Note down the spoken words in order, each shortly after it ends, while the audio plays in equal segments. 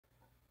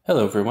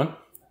Hello everyone,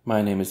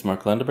 my name is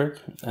Mark Lundeberg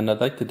and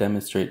I'd like to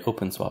demonstrate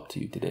OpenSwap to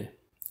you today.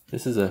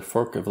 This is a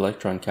fork of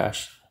Electron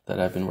Cash that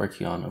I've been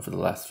working on over the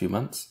last few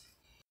months.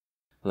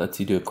 It lets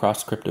you do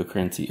cross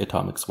cryptocurrency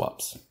atomic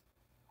swaps.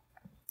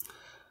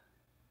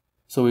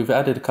 So we've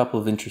added a couple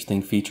of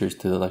interesting features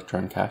to the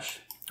Electron Cash.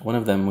 One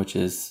of them, which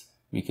is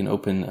we can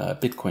open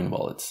Bitcoin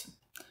wallets.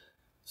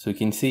 So you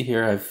can see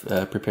here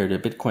I've prepared a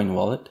Bitcoin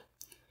wallet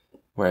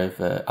where I've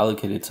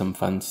allocated some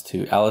funds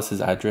to Alice's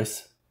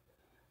address,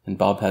 and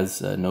Bob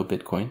has no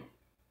Bitcoin.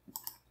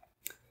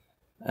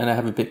 And I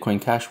have a Bitcoin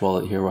Cash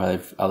wallet here where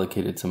I've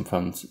allocated some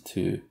funds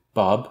to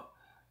Bob,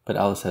 but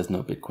Alice has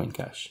no Bitcoin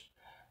Cash.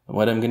 And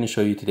what I'm going to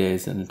show you today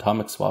is an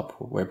atomic swap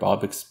where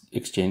Bob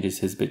exchanges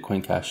his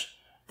Bitcoin Cash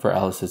for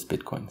Alice's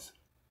Bitcoins.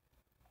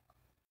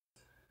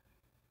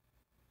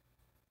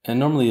 And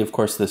normally, of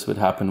course, this would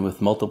happen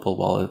with multiple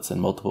wallets and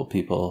multiple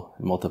people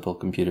and multiple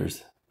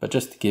computers. But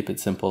just to keep it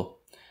simple,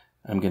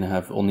 I'm going to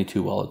have only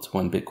two wallets,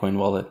 one Bitcoin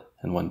wallet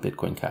and one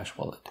Bitcoin Cash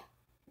wallet.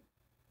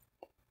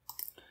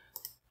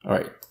 All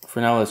right, for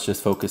now, let's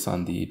just focus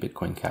on the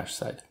Bitcoin Cash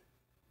side.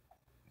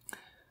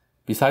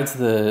 Besides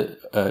the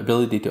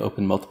ability to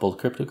open multiple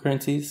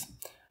cryptocurrencies,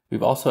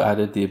 we've also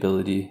added the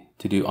ability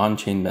to do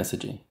on-chain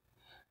messaging.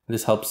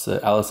 This helps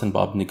Alice and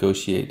Bob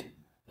negotiate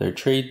their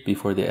trade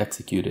before they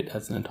execute it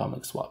as an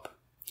atomic swap.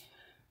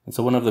 And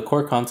so one of the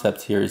core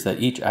concepts here is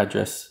that each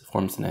address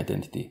forms an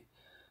identity.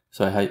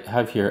 So I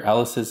have here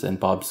Alice's and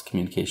Bob's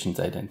communications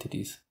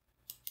identities.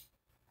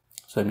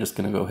 So I'm just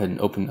going to go ahead and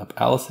open up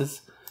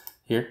Alice's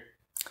here.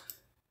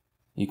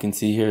 You can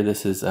see here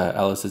this is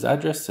Alice's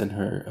address and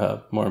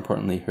her, more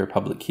importantly, her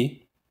public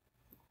key.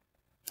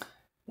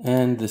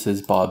 And this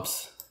is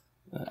Bob's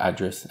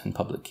address and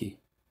public key.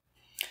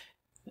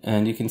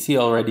 And you can see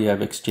already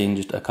I've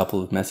exchanged a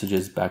couple of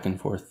messages back and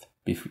forth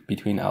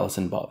between Alice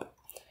and Bob.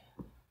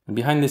 And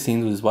behind the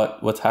scenes is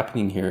what's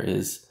happening here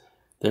is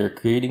they're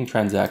creating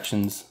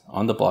transactions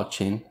on the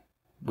blockchain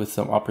with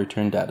some op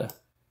return data.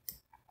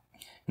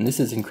 And this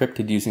is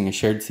encrypted using a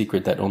shared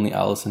secret that only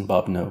Alice and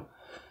Bob know,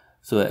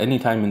 so that any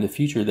time in the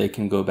future they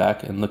can go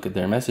back and look at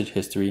their message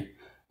history,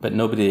 but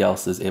nobody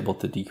else is able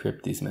to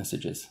decrypt these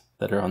messages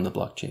that are on the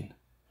blockchain.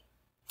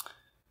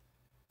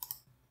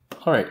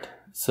 All right,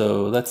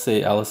 so let's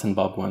say Alice and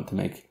Bob want to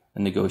make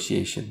a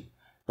negotiation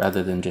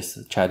rather than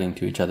just chatting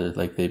to each other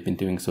like they've been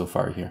doing so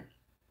far here.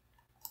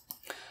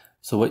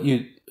 So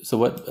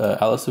what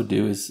Alice would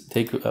do is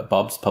take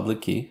Bob's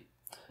public key,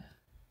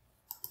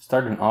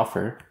 start an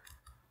offer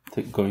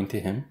going to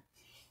him,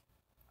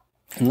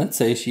 and let's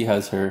say she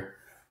has her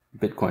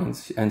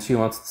Bitcoins and she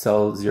wants to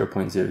sell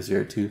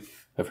 0.002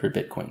 of her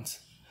Bitcoins.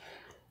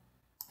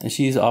 And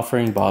she's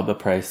offering Bob a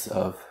price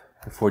of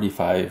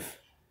 45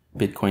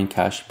 Bitcoin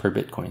Cash per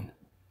Bitcoin.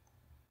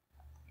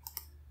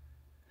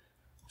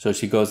 So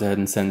she goes ahead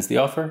and sends the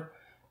offer,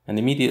 and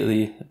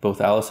immediately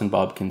both Alice and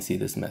Bob can see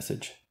this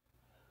message.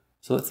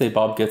 So let's say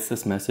Bob gets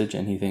this message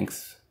and he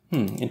thinks,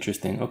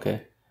 interesting,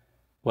 okay.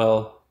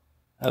 Well,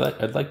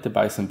 I'd like to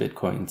buy some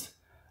Bitcoins,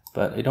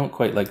 but I don't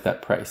quite like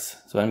that price,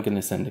 so I'm going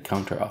to send a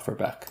counter offer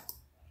back.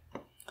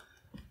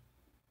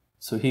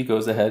 So he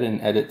goes ahead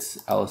and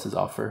edits Alice's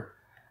offer,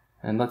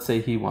 and let's say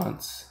he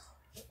wants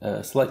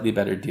a slightly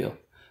better deal.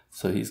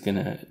 So he's going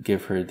to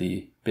give her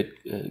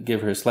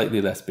give her slightly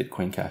less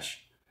Bitcoin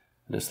Cash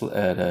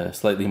at a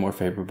slightly more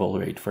favorable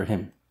rate for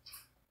him.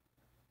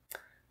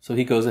 So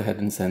he goes ahead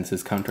and sends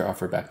his counter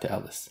offer back to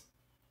Alice.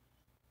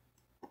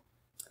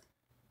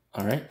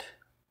 All right,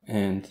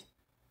 and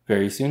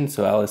very soon,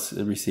 so Alice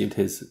received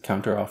his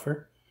counter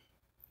offer.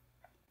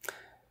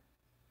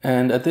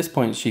 And at this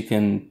point, she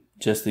can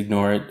just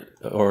ignore it,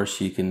 or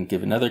she can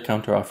give another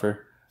counter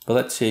offer. But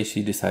let's say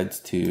she decides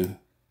to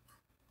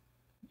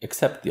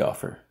accept the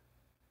offer.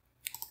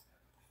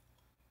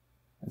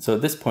 And so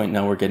at this point,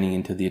 now we're getting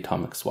into the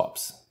atomic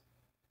swaps.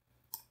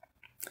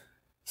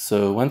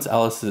 So once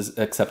Alice has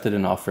accepted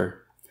an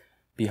offer,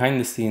 behind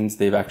the scenes,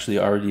 they've actually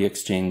already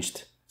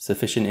exchanged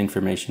sufficient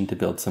information to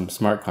build some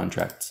smart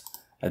contracts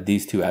at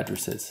these two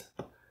addresses.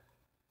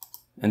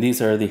 And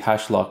these are the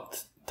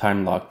hash-locked,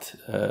 time-locked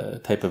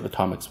type of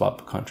atomic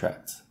swap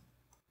contracts.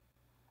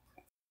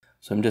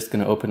 So I'm just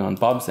going to open on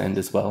Bob's end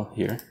as well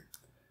here,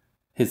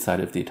 his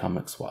side of the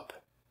atomic swap.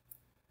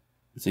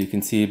 So you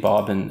can see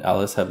Bob and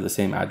Alice have the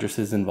same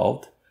addresses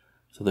involved,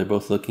 so they're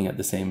both looking at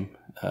the same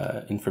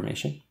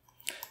information.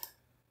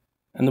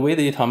 And the way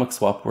the atomic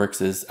swap works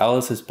is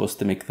Alice is supposed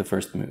to make the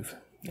first move.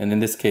 And in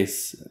this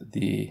case,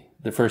 the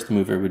first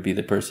mover would be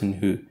the person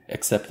who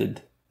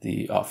accepted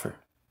the offer.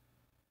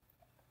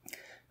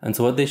 And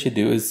so what they should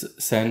do is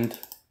send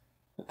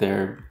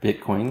their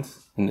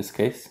Bitcoins, in this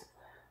case,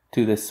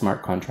 to this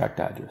smart contract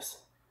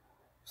address.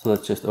 So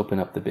let's just open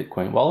up the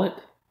Bitcoin wallet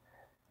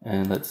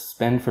and let's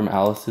spend from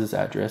Alice's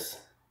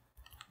address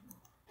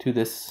to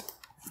this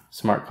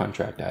smart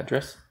contract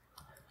address.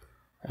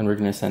 And we're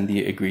going to send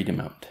the agreed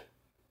amount.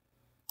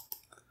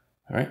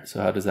 All right,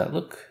 so how does that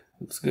look?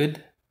 Looks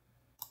good.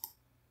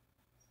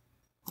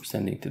 We're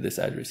sending to this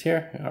address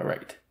here. All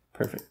right,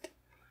 perfect.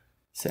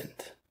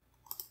 Sent.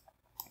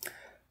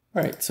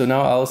 All right, so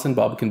now Alice and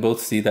Bob can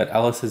both see that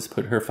Alice has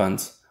put her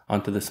funds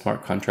onto the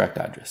smart contract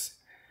address.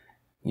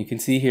 You can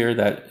see here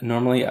that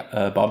normally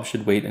Bob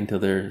should wait until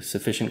there are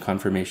sufficient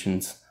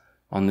confirmations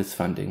on this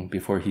funding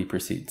before he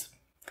proceeds.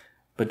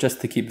 But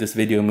just to keep this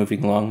video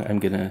moving along, I'm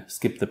going to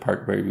skip the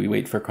part where we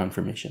wait for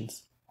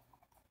confirmations.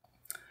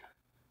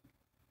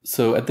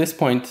 So at this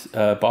point,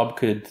 Bob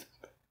could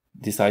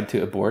decide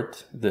to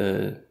abort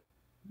the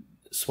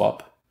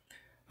swap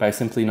by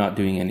simply not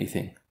doing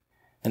anything.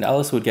 And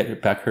Alice would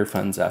get back her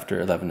funds after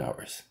 11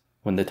 hours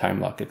when the time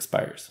lock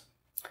expires.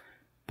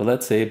 But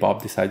let's say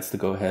Bob decides to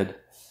go ahead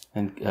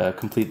and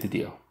complete the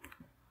deal.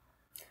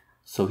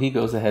 So he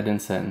goes ahead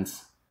and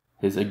sends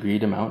his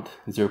agreed amount,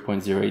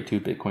 0.082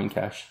 Bitcoin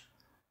Cash,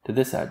 to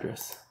this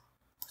address.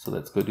 So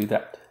let's go do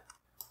that.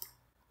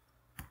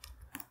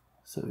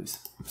 So he's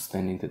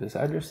sending to this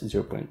address,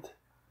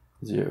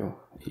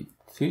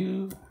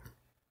 0.082.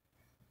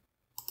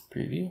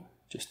 Preview.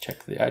 Just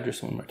check the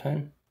address one more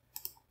time.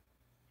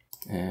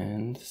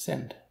 And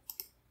send.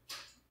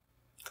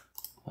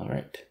 All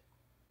right.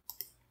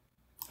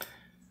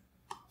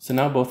 So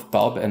now both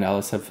Bob and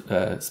Alice have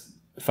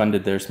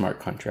funded their smart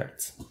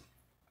contracts.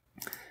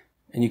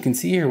 And you can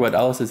see here what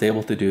Alice is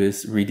able to do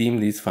is redeem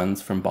these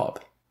funds from Bob.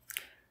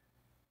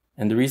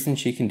 And the reason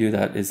she can do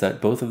that is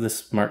that both of the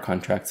smart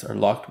contracts are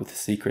locked with a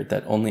secret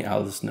that only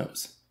Alice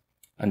knows,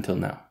 until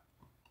now.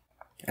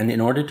 And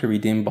in order to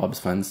redeem Bob's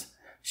funds,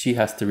 she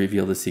has to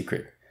reveal the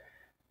secret.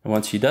 And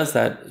once she does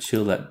that,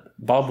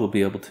 Bob will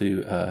be able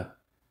to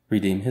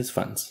redeem his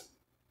funds.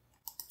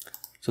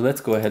 So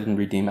let's go ahead and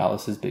redeem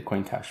Alice's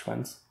Bitcoin Cash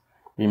funds.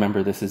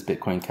 Remember, this is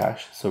Bitcoin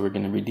Cash, so we're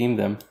going to redeem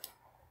them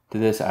to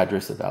this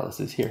address of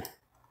Alice's here.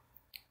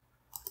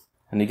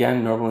 And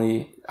again,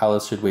 normally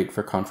Alice should wait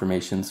for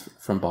confirmations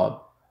from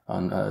Bob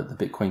on the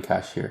Bitcoin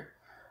Cash here.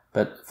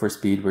 But for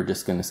speed, we're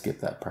just going to skip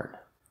that part.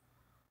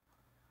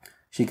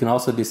 She can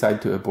also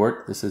decide to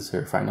abort. This is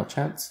her final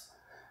chance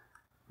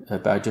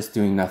by just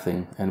doing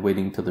nothing and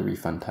waiting till the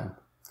refund time.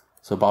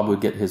 So Bob would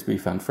get his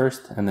refund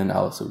first, and then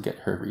Alice would get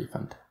her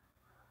refund.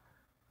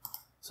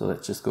 So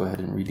let's just go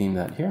ahead and redeem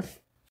that here.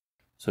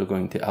 So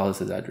going to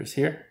Alice's address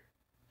here.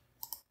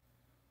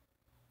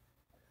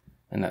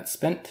 And that's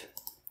spent.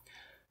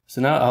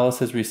 So now Alice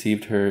has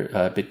received her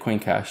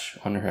Bitcoin Cash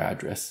on her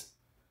address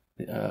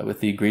with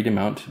the agreed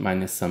amount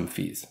minus some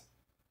fees.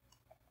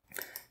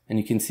 And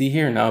you can see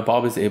here now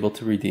Bob is able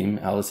to redeem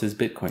Alice's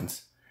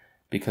Bitcoins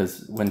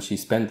because when she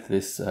spent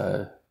this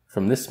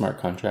from this smart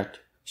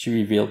contract, she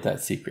revealed that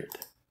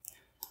secret.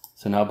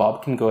 So now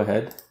Bob can go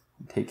ahead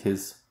and take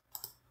his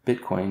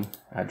Bitcoin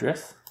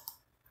address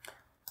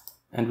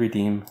and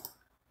redeem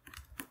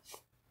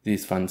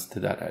these funds to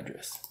that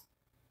address.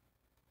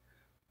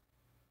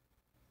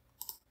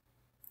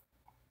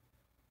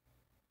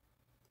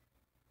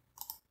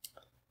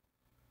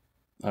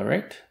 All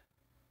right,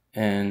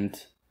 and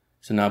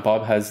so now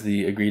Bob has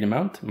the agreed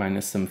amount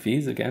minus some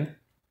fees again,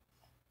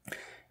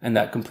 and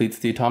that completes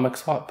the atomic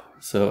swap.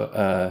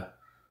 So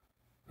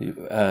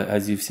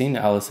as you've seen,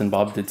 Alice and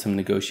Bob did some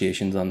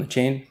negotiations on the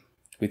chain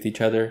with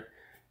each other,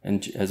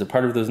 and as a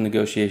part of those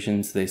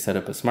negotiations, they set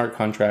up a smart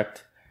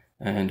contract,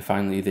 and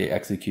finally they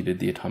executed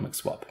the atomic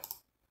swap.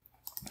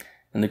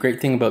 And the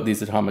great thing about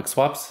these atomic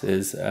swaps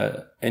is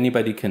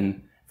anybody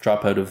can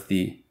drop out of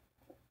the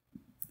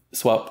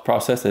swap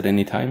process at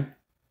any time.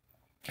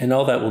 And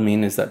all that will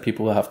mean is that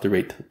people will have to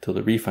wait till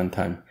the refund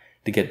time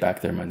to get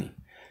back their money.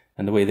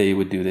 And the way they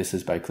would do this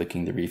is by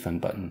clicking the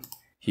refund button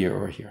here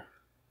or here.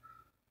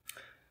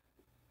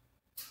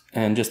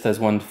 And just as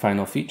one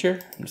final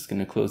feature, I'm just going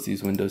to close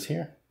these windows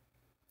here.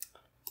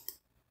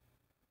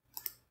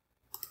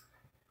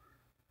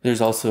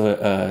 There's also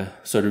a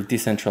sort of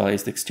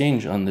decentralized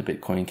exchange on the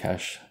Bitcoin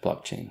Cash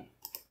blockchain.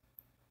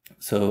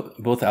 So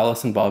both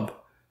Alice and Bob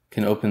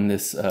can open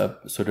this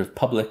sort of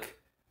public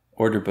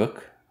order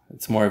book.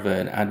 It's more of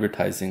an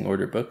advertising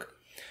order book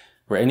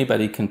where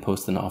anybody can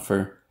post an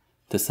offer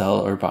to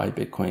sell or buy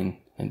Bitcoin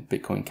and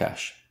Bitcoin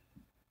Cash.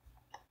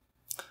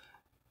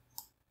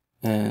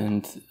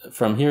 And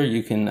from here,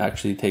 you can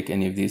actually take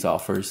any of these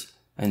offers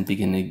and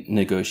begin a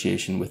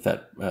negotiation with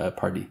that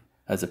party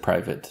as a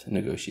private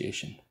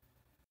negotiation.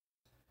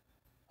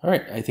 All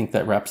right, I think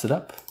that wraps it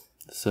up.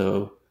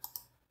 So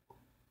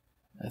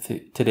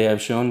today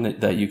I've shown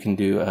that you can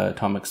do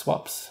atomic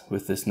swaps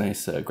with this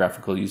nice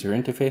graphical user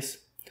interface.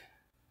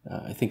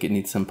 I think it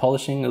needs some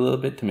polishing a little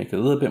bit to make it a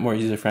little bit more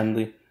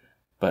user-friendly,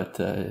 but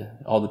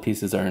all the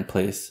pieces are in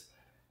place,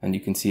 and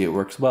you can see it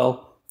works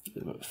well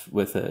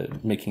with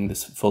making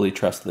this fully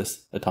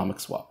trustless atomic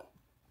swap.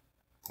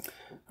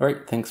 All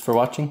right, thanks for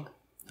watching.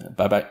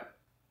 Bye-bye.